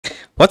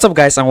What's up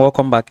guys and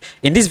welcome back.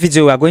 In this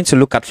video we are going to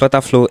look at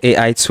FlutterFlow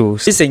AI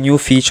tools. This is a new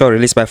feature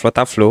released by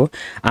FlutterFlow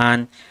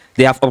and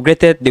they have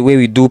upgraded the way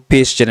we do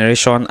page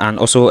generation and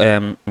also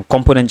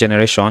component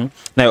generation.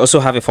 Now I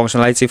also have a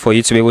functionality for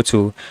you to be able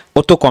to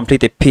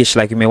auto-complete a page.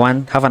 Like you may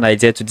have an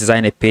idea to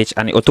design a page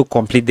and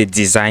auto-complete the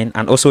design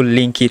and also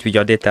link it with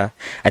your data.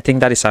 I think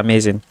that is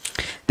amazing.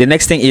 The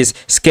next thing is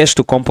sketch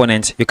to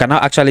component. You can now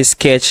actually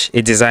sketch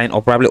a design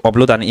or probably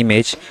upload an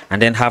image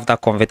and then have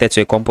that converted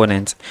to a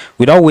component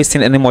without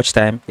wasting any much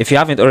time. If you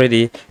haven't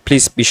already,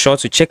 please be sure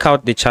to check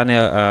out the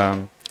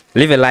channel.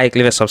 Leave a like,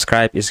 leave a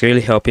subscribe. It's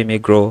really helping me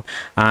grow,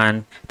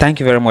 and thank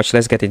you very much.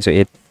 Let's get into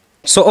it.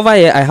 So over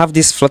here I have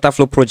this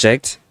FlutterFlow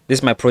project. This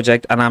is my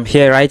project and I'm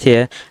here. Right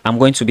here I'm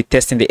going to be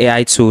testing the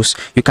AI tools.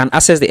 You can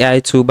access the AI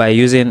tool by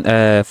using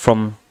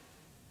from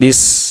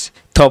this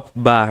top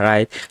bar,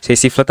 right? So you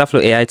see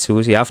FlutterFlow AI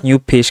tools. You have new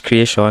page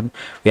creation,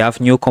 we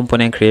have new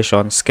component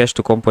creation, sketch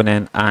to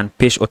component, and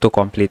page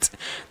autocomplete.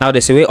 Now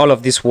there's a way all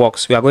of this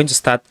works. We are going to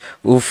start.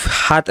 We've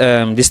had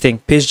this thing,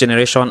 page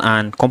generation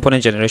and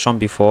component generation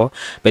before,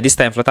 but this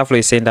time FlutterFlow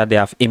is saying that they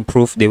have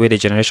improved the way the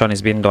generation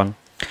is being done.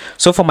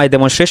 So for my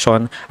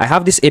demonstration, I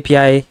have this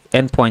API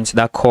endpoint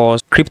that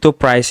calls crypto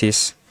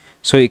prices.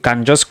 So you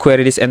can just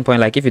query this endpoint.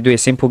 Like if you do a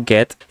simple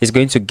get, it's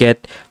going to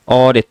get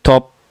all the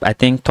top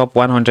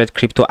 100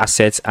 crypto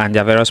assets and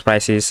their various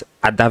prices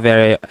at that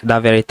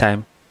very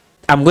time.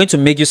 I'm going to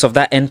make use of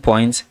that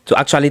endpoint to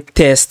actually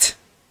test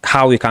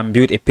how we can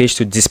build a page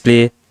to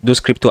display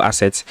those crypto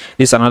assets.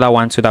 This is another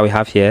one too that we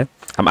have here.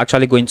 I'm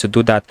actually going to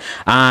do that.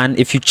 And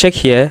if you check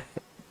here,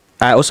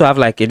 I also have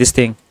like this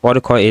thing, what do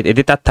you call it, a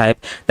data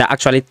type that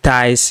actually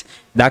ties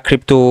that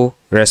crypto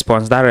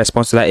response to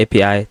that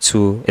API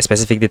to a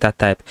specific data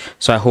type.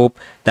 So I hope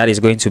that is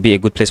going to be a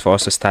good place for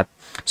us to start.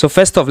 So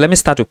first off, let me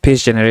start with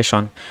page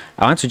generation.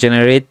 I want to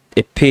generate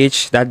a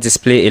page that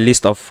display a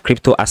list of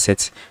crypto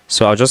assets.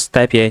 So I'll just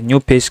type here new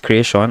page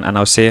creation and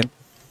I'll say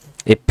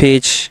a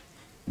page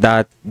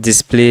that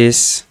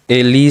displays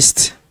a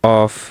list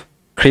of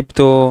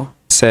crypto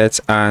assets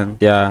and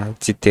their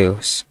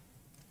details.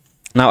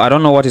 Now I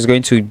don't know what it's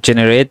going to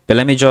generate, but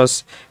let me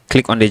just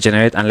click on the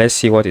generate and let's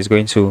see what it's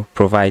going to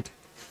provide.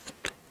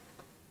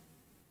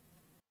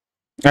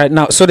 All right,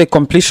 now so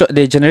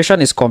the generation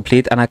is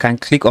complete and I can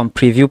click on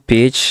preview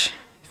page.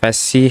 If I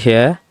see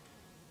here,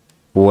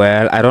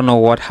 well, I don't know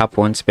what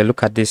happens, but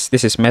look at this.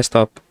 This is messed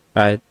up,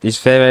 right?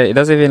 It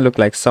doesn't even look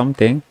like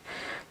something.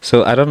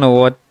 So I don't know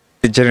what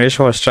the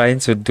generation was trying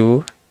to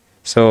do.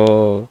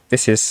 So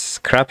this is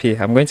crappy.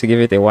 I'm going to give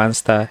it a 1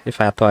 star if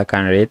I thought I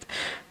can rate.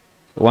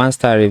 1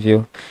 star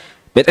review.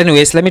 But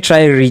anyways, let me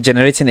try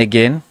regenerating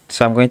again.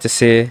 So I'm going to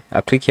say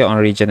I'll click here on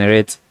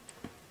regenerate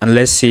and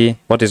let's see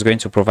what is going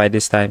to provide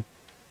this time.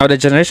 Now the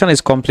generation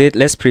is complete.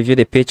 Let's preview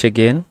the page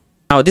again.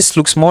 Now this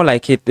looks more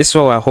like it. This is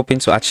what we're hoping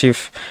to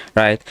achieve,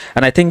 right?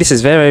 And I think this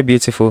is very, very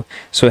beautiful.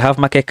 So we have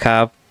market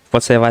cap,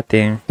 whatever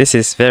thing. This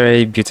is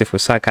very beautiful.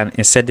 So I can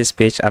insert this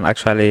page and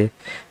actually,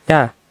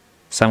 yeah.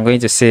 So I'm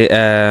going to say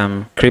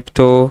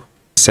crypto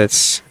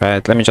assets,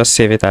 right? Let me just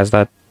save it as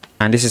that.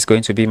 And this is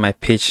going to be my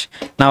page.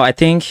 Now I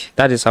think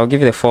that is, I'll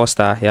give it a 4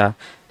 star. Yeah,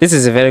 this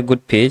is a very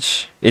good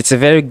page. It's a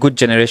very good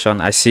generation.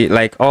 I see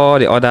like all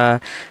the other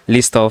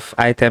list of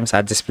items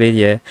are displayed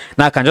here.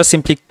 Now I can just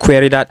simply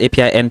query that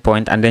API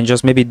endpoint and then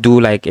just maybe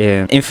do like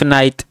a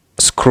infinite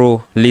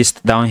scroll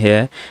list down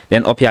here.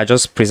 Then up here I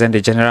just present the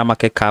general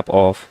market cap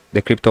of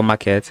the crypto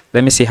market.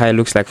 Let me see how it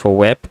looks like for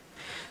web.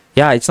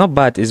 Yeah, it's not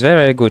bad. It's very,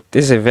 very good.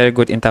 This is a very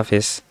good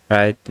interface,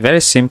 right? Very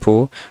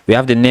simple. We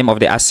have the name of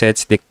the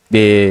assets,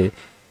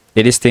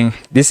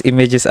 these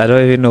images, I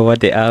don't even know what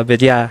they are, but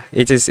yeah,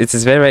 it is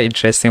very, very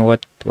interesting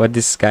what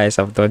these guys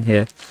have done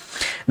here.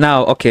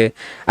 Now okay,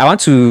 I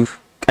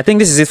think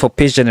this is it for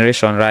page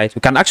generation, right? We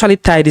can actually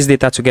tie this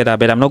data together,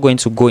 but I'm not going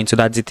to go into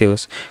that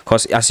details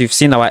because as you've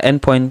seen, our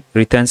endpoint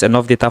returns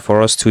enough data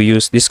for us to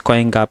use. This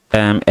CoinGap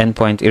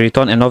endpoint, it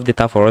returns enough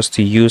data for us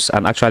to use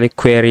and actually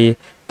query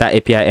that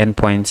API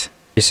endpoint.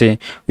 You see,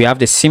 we have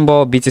the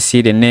symbol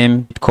BTC, the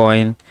name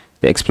Bitcoin,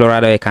 the explorer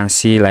that you can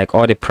see like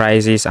all the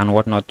prices and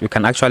whatnot. We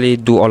can actually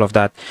do all of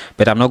that,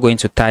 but I'm not going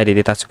to tie the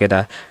data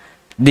together.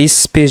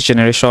 This page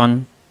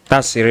generation,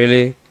 that's a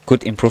really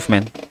good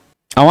improvement.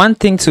 And one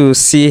thing to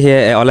see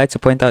here, I'd like to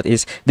point out,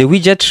 is the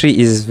widget tree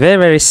is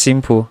very, very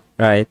simple,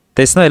 right?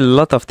 There's not a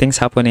lot of things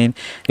happening.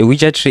 The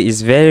widget tree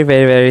is very,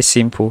 very, very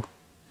simple.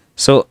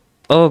 So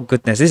oh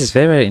goodness, this is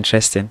very, very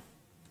interesting.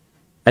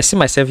 I see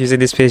myself using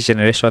this page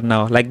generation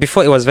now. Like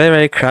before it was very,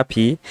 very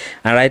crappy,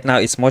 and right now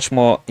it's much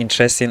more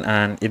interesting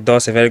and it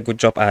does a very good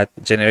job at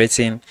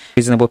generating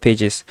reasonable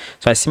pages.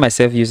 So I see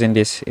myself using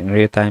this in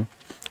real time.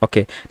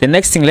 Okay, the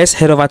next thing, let's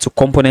head over to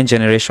component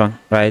generation,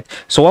 right?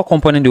 So what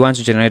component do you want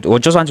to generate? Or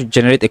just want to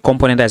generate a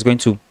component that is going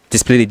to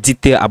display the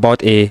detail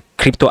about a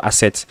crypto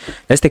asset.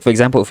 Let's take, for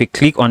example, if we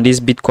click on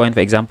this Bitcoin, for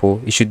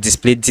example, it should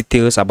display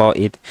details about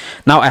it.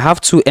 Now I have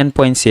 2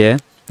 endpoints here.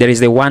 There is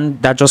the one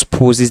that just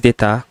pulls this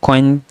data,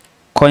 CoinGap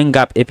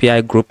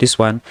API group, this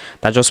one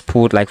that just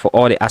pulled like for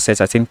all the assets,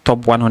 I think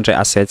top 100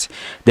 assets.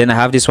 Then I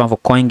have this one for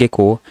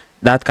CoinGecko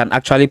that can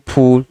actually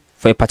pull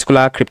for a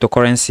particular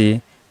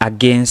cryptocurrency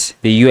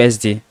against the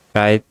USD,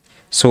 right?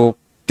 So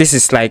this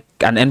is like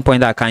an endpoint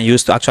that I can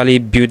use to actually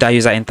build that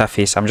user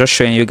interface. I'm just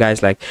showing you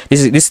guys like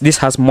this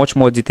has much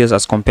more details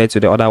as compared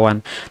to the other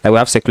one. Like we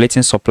have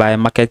circulating supply,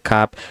 market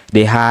cap,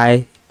 the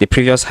high, the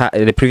previous high,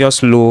 the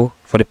previous low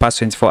for the past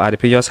 24 hours, the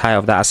previous high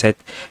of that asset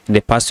in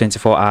the past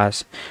 24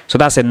 hours. So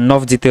that's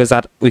enough details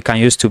that we can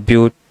use to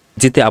build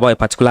detail about a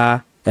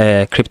particular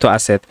crypto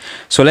asset.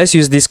 So let's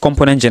use this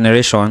component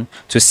generation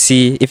to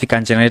see if we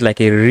can generate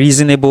like a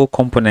reasonable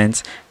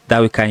component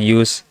that we can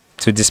use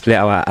to display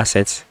our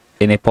assets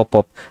in a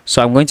pop-up.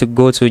 So I'm going to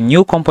go to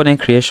new component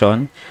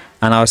creation,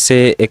 and I'll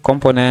say a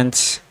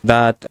component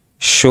that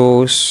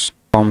shows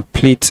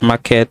complete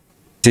market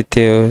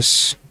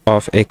details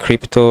of a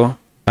crypto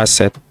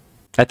asset.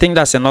 I think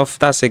that's enough.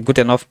 That's a good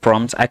enough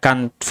prompt. I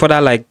can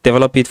further like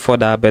develop it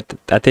further, but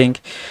I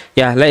think,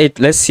 yeah,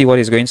 let's see what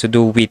it's going to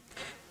do with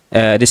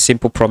this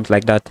simple prompt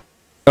like that.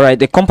 All right,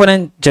 the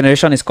component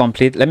generation is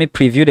complete. Let me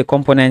preview the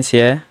components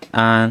here,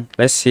 and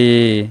let's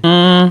see.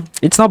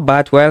 It's not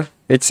bad. Well,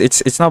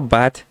 it's not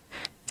bad.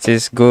 It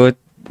is good.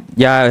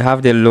 Yeah, we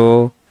have the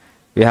low,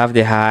 we have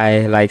the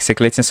high, like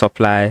circulating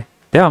supply.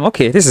 Damn,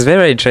 okay, this is very,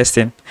 very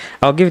interesting.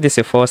 I'll give this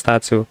a 4-star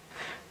too.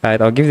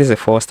 Right, I'll give this a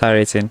 4-star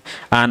rating,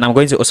 and I'm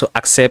going to also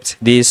accept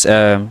these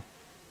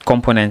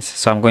components.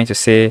 So I'm going to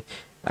say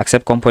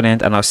accept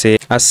component, and I'll say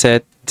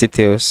asset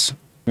details.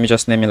 Let me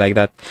just name it like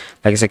that,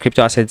 like it's a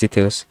crypto asset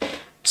details.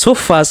 So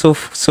far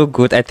so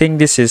good. I think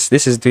this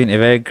is doing a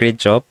very great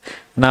job.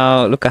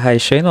 Now look at how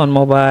it's showing on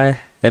mobile.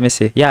 Let me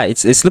see. Yeah,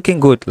 it's looking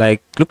good.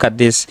 Like, look at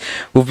this.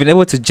 We've been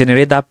able to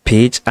generate that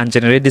page and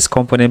generate this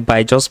component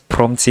by just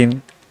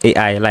prompting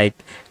AI, like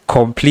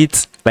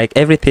complete, like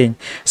everything.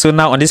 So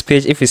now on this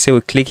page, if we say we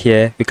click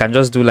here, we can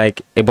just do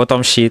like a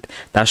bottom sheet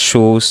that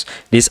shows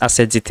these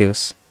asset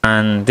details,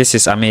 and this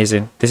is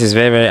amazing. This is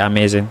very, very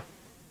amazing.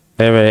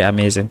 Very, very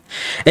amazing.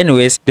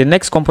 Anyways, the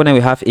next component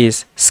we have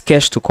is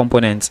sketch to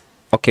component.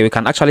 Okay, we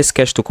can actually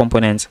sketch to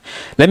components.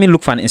 Let me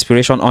look for an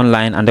inspiration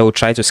online, and then we'll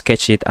try to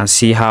sketch it and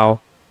see how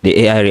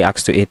the AI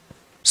reacts to it.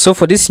 So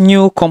for this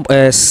new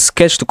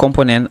sketch to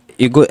component,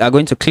 you are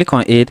going to click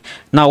on it.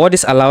 Now what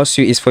this allows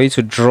you is for you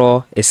to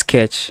draw a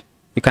sketch.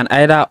 You can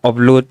either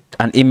upload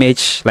an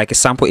image, like a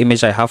sample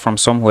image I have from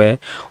somewhere,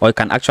 or you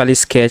can actually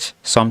sketch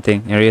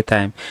something in real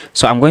time.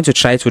 So I'm going to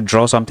try to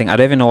draw something. I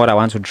don't even know what I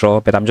want to draw,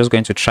 but I'm just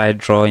going to try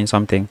drawing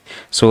something.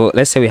 So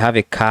let's say we have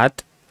a card,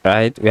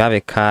 right? We have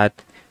a card,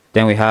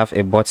 then we have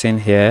a button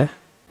here.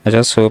 I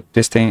just hope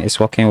this thing is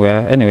working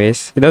well.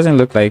 Anyways, it doesn't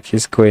look like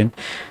it's going.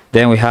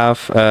 Then we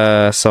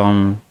have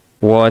some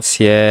words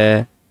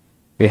here.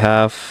 We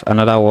have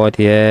another word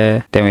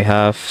here. Then we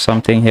have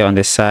something here on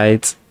the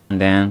side, and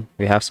then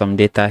we have some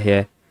data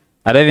here.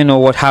 I don't even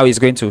know how it's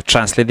going to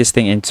translate this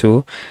thing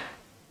into.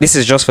 This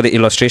is just for the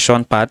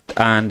illustration part,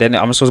 and then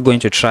I'm also going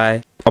to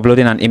try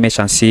uploading an image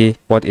and see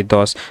what it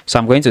does. So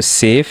I'm going to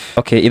save.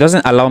 Okay, it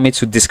doesn't allow me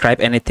to describe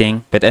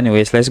anything, but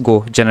anyways, let's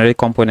go generate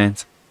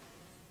component.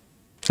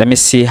 Let me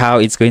see how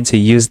it's going to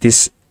use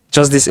this,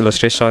 just this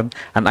illustration,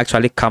 and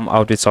actually come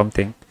out with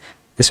something.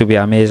 This will be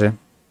amazing.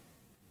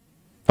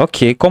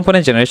 Okay,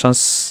 component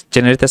generations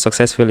generated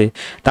successfully.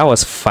 That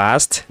was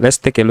fast. Let's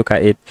take a look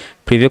at it.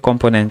 Preview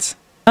components.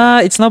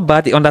 It's not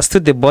bad. It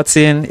understood the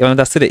button, it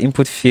understood the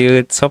input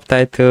field,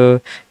 subtitle.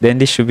 Then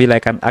this should be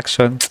like an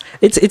action.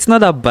 It's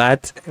not that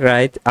bad,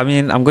 right? I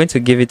mean, I'm going to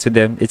give it to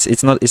them.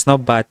 It's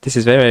not bad. This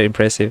is very, very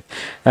impressive.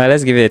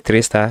 Let's give it a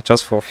 3-star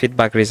just for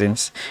feedback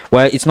reasons.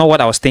 Well, it's not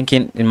what I was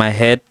thinking in my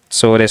head,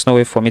 so there's no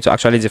way for me to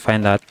actually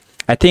define that.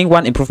 I think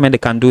one improvement they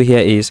can do here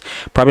is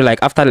probably like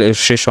after the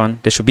illustration,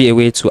 there should be a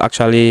way to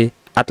actually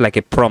add like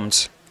a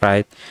prompt,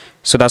 right?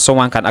 So that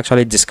someone can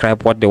actually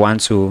describe what they want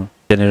to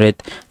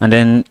generate, and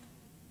then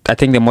I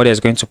think the model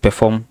is going to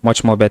perform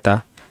much more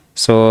better.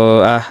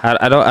 So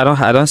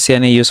I don't see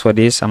any use for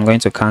this. I'm going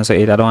to cancel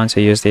it. I don't want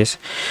to use this.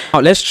 Now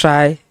let's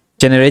try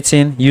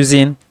generating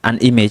using an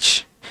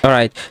image. All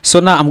right, so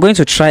now I'm going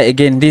to try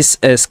again this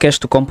sketch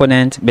to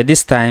component, but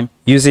this time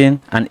using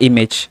an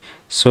image.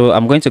 So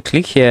I'm going to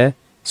click here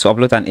to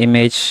upload an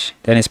image.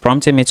 Then it's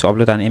prompting me to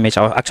upload an image.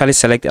 I'll actually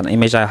select an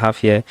image I have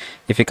here.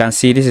 If you can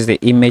see, this is the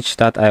image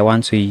that I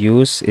want to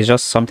use. It's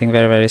just something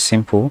very, very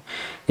simple.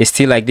 It's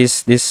still like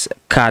this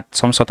card,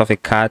 some sort of a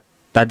card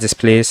that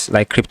displays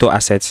like crypto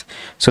assets.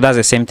 So that's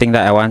the same thing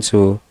that I want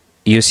to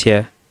use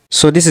here.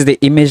 So this is the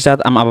image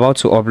that I'm about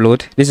to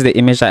upload. This is the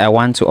image that I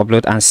want to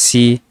upload and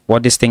see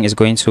what this thing is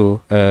going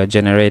to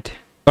generate.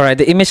 All right,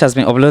 the image has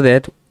been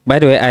uploaded. By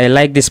the way, I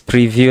like this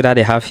preview that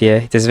they have here.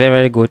 It is very,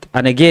 very good.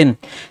 And again,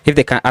 if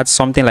they can add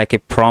something like a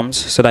prompt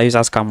so that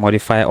users can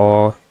modify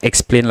or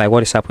explain like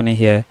what is happening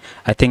here,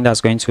 I think that's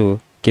going to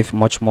give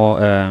much more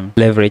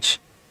leverage.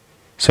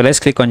 So let's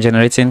click on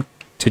generating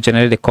to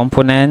generate the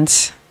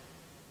components.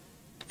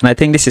 And I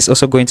think this is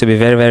also going to be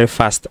very, very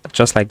fast,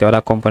 just like the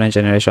other component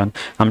generation.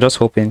 I'm just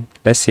hoping.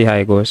 Let's see how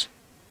it goes.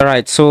 All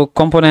right, so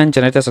component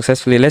generated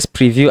successfully. Let's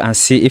preview and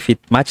see if it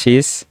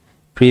matches.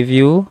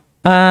 Preview.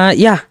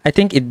 Yeah, I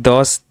think it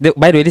does.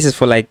 By the way, this is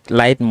for like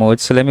light mode,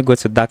 so let me go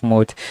to dark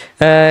mode.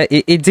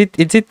 Is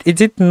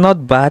it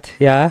not bad?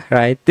 Yeah,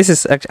 right. This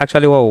is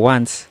actually what we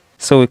want.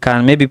 So we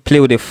can maybe play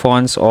with the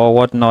fonts or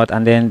whatnot,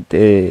 and then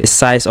the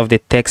size of the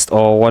text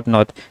or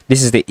whatnot.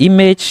 This is the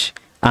image,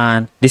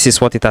 and this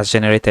is what it has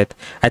generated.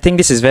 I think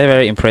this is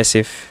very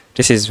impressive.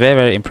 This is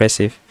very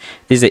impressive.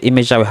 This is the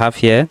image that we have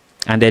here,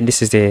 and then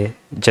this is the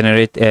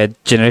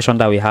generation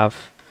that we have.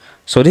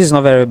 So this is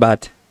not very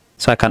bad.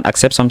 So I can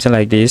accept something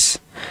like this,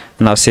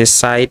 and I'll say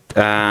site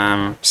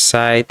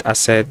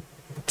asset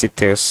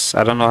details.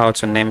 I don't know how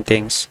to name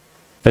things.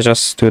 Let's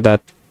just do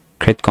that.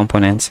 Create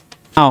components.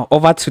 Now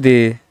over to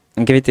the,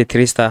 and give it a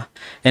 3-star.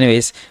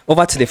 Anyways,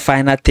 over to the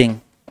final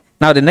thing.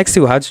 Now the next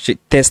thing we have to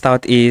test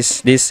out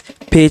is this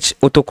page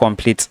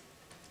autocomplete.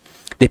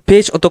 The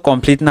page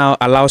autocomplete now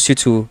allows you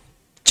to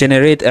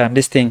generate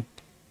this thing,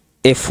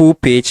 a full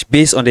page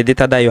based on the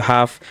data that you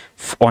have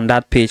on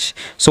that page.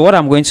 So what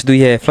I'm going to do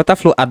here,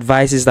 FlutterFlow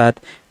advises that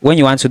when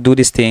you want to do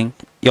this thing,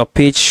 your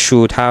page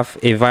should have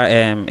a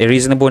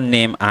reasonable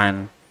name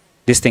and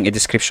this thing a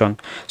description.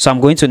 So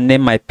I'm going to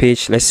name my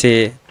page, let's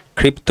say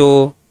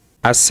crypto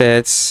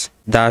assets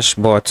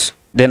dashboard.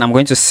 Then I'm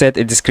going to set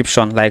a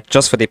description like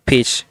just for the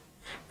page,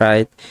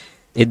 right?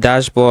 A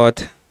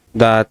dashboard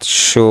that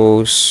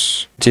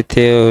shows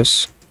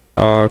details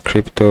or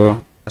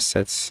crypto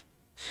assets.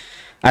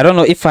 I don't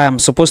know if I'm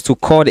supposed to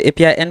call the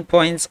API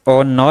endpoints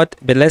or not,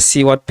 but let's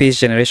see what page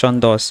generation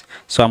does.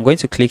 So I'm going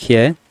to click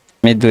here.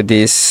 Let me do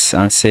this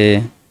and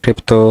say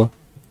crypto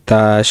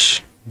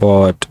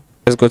dashboard.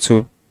 Let's go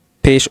to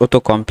page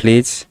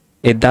autocomplete.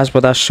 A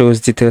dashboard that shows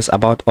details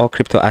about all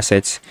crypto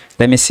assets.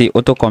 Let me see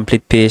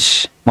autocomplete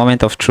page.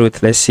 Moment of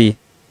truth. Let's see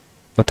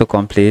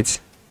autocomplete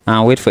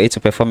and wait for it to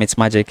perform its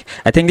magic.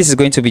 I think this is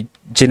going to be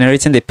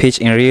generating the page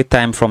in real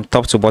time from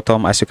top to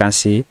bottom, as you can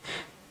see.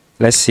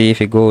 Let's see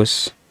if it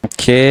goes.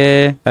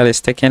 Okay, that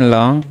is taking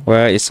long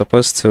where it's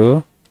supposed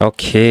to.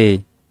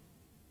 Okay,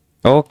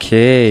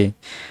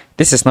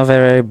 this is not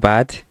very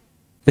bad.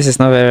 This is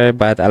not very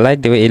bad. I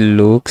like the way it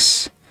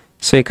looks.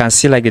 So you can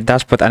see like the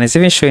dashboard, and it's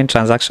even showing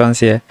transactions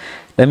here.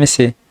 Let me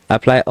see.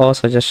 Apply all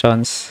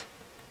suggestions.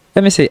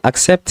 Let me see.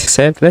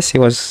 Accept. Let's see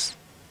what's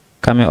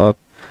coming up.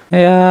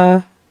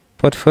 Yeah,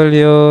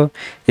 portfolio.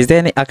 Is there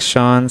any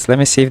actions? Let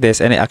me see if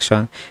there's any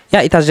action.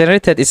 Yeah, it has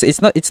generated.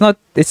 It's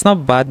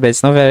not bad, but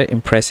it's not very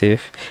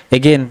impressive.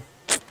 Again,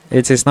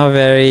 it is not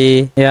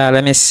very. Yeah,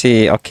 let me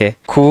see. Okay,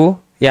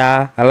 cool.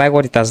 Yeah, I like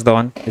what it has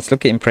done. It's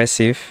looking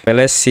impressive. But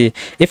let's see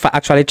if I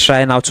actually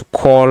try now to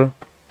call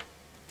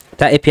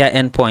that API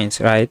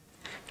endpoint, right,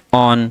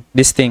 on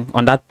this thing,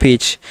 on that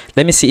page.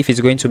 Let me see if it's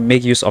going to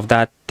make use of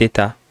that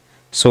data.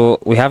 So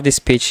we have this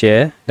page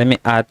here. Let me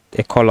add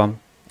a column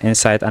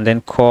inside and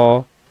then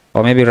call,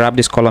 or maybe wrap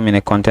this column in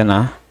a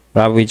container,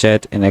 wrap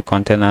widget in a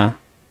container,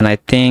 and I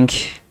think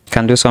you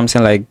can do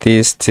something like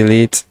this.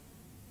 Delete.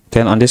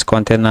 Then on this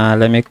container,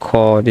 let me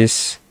call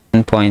this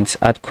endpoint,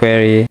 add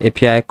query,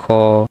 API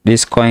call,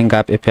 this coin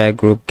gap API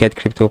group, get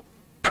crypto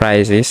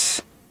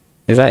prices.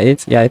 Is that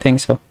it? Yeah, I think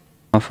so.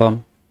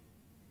 Confirm.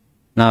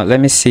 Now let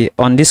me see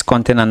on this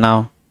container.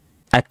 Now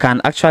I can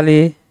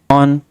actually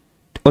on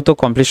auto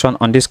completion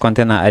on this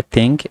container. I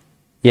think,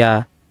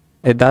 yeah,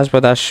 a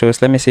dashboard that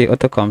shows. Let me see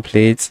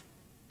autocomplete.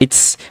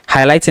 It's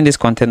highlighting this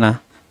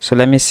container. So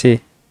let me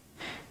see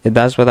a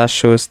dashboard that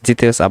shows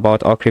details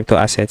about all crypto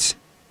assets.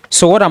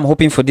 So what I'm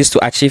hoping for this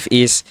to achieve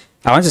is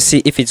I want to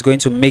see if it's going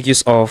to make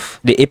use of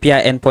the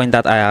API endpoint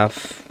that I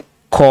have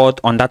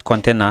called on that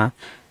container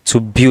to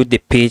build the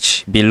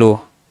page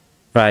below.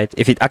 Right,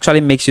 if it actually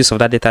makes use of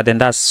that data, then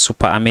that's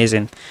super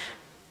amazing.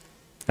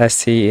 Let's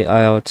see it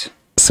out.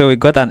 So we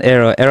got an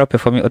error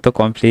performing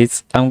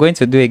autocomplete. I'm going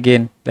to do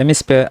again. Let me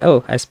spell.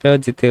 Oh, I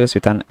spelled details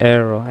with an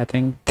error. I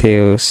think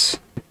details.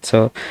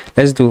 So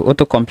let's do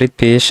autocomplete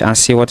page and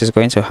see what is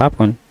going to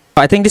happen.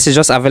 I think this is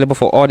just available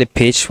for all the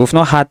page. We've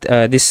not had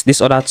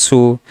this other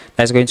tool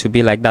that's going to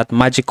be like that.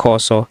 Magic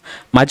Cursor.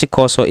 Magic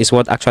Cursor is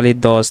what actually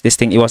does this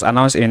thing. It was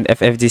announced in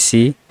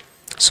FFDC.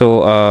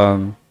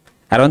 So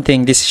I don't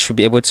think this should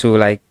be able to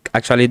like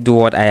actually do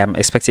what I am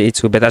expecting it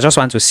to, but I just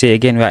want to see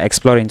again, we are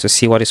exploring to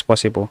see what is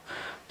possible.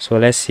 So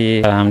let's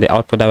see the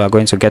output that we're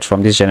going to get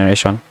from this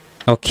generation.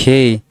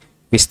 Okay,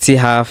 we still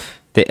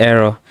have the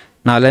error.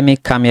 Now let me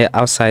come here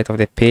outside of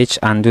the page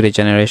and do the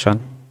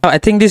generation. Now I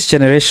think this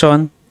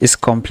generation is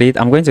complete.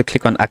 I'm going to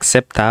click on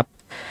accept tab.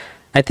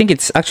 I think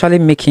it's actually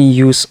making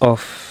use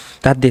of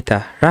that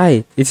data,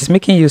 right? It is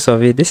making use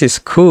of it. This is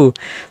cool.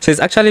 So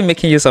it's actually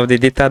making use of the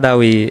data that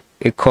we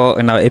call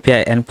in our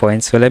API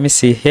endpoint. So let me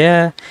see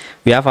here.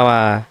 We have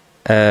our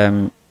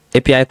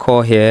API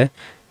call here.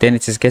 Then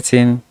it is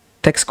getting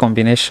text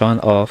combination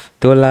of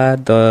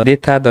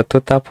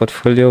 $data.total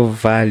portfolio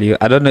value.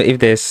 I don't know if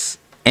there's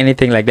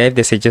anything like that, if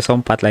there's a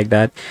JSON part like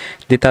that,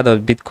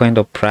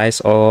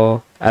 data.bitcoin.price,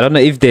 or I don't know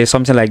if there's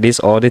something like this,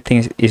 or the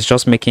thing is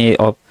just making it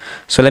up.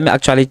 So let me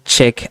actually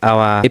check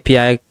our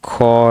API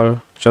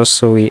call just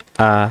so we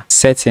are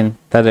certain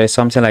that there is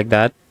something like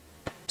that.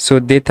 So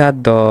data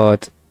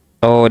dot,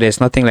 oh, there's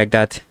nothing like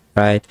that.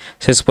 right?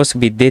 So it's supposed to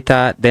be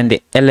data, then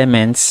the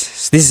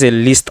elements. This is a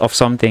list of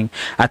something.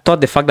 I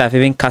thought the fact that I've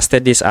even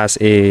casted this as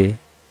a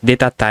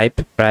data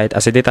type, right,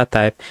 as a data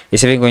type,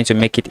 is even going to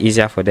make it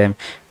easier for them.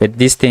 But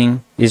this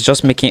thing is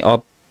just making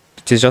up,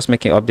 it is just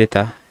making up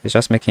data, it's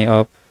just making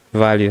up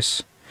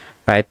values,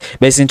 right?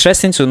 But it's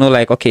interesting to know,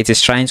 like, okay, it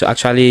is trying to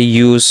actually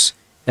use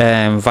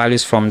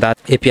values from that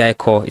API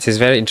call. It is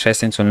very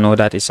interesting to know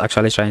that it's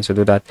actually trying to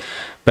do that.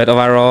 But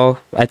overall,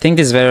 I think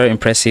this is very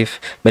impressive,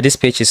 but this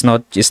page is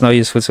not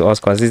useful to us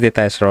because this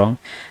data is wrong.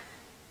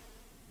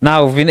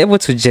 Now we've been able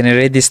to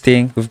generate this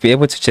thing, we've been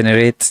able to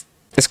generate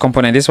this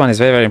component. This one is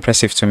very, very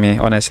impressive to me,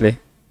 honestly.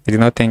 I did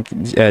not think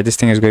this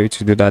thing is going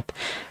to do that.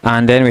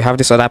 And then we have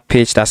this other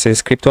page that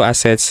says crypto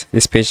assets.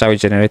 This page that we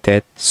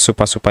generated,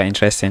 super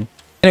interesting.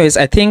 Anyways,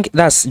 I think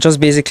that's just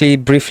basically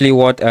briefly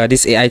what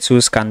these AI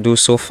tools can do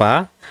so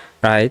far,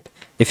 right?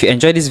 If you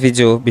enjoyed this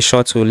video, be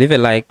sure to leave a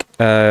like,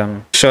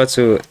 be sure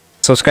to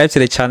subscribe to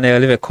the channel,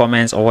 leave a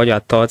comment on what your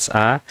thoughts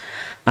are,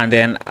 and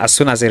then as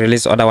soon as I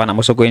release the other one, I'm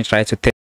also going to try to test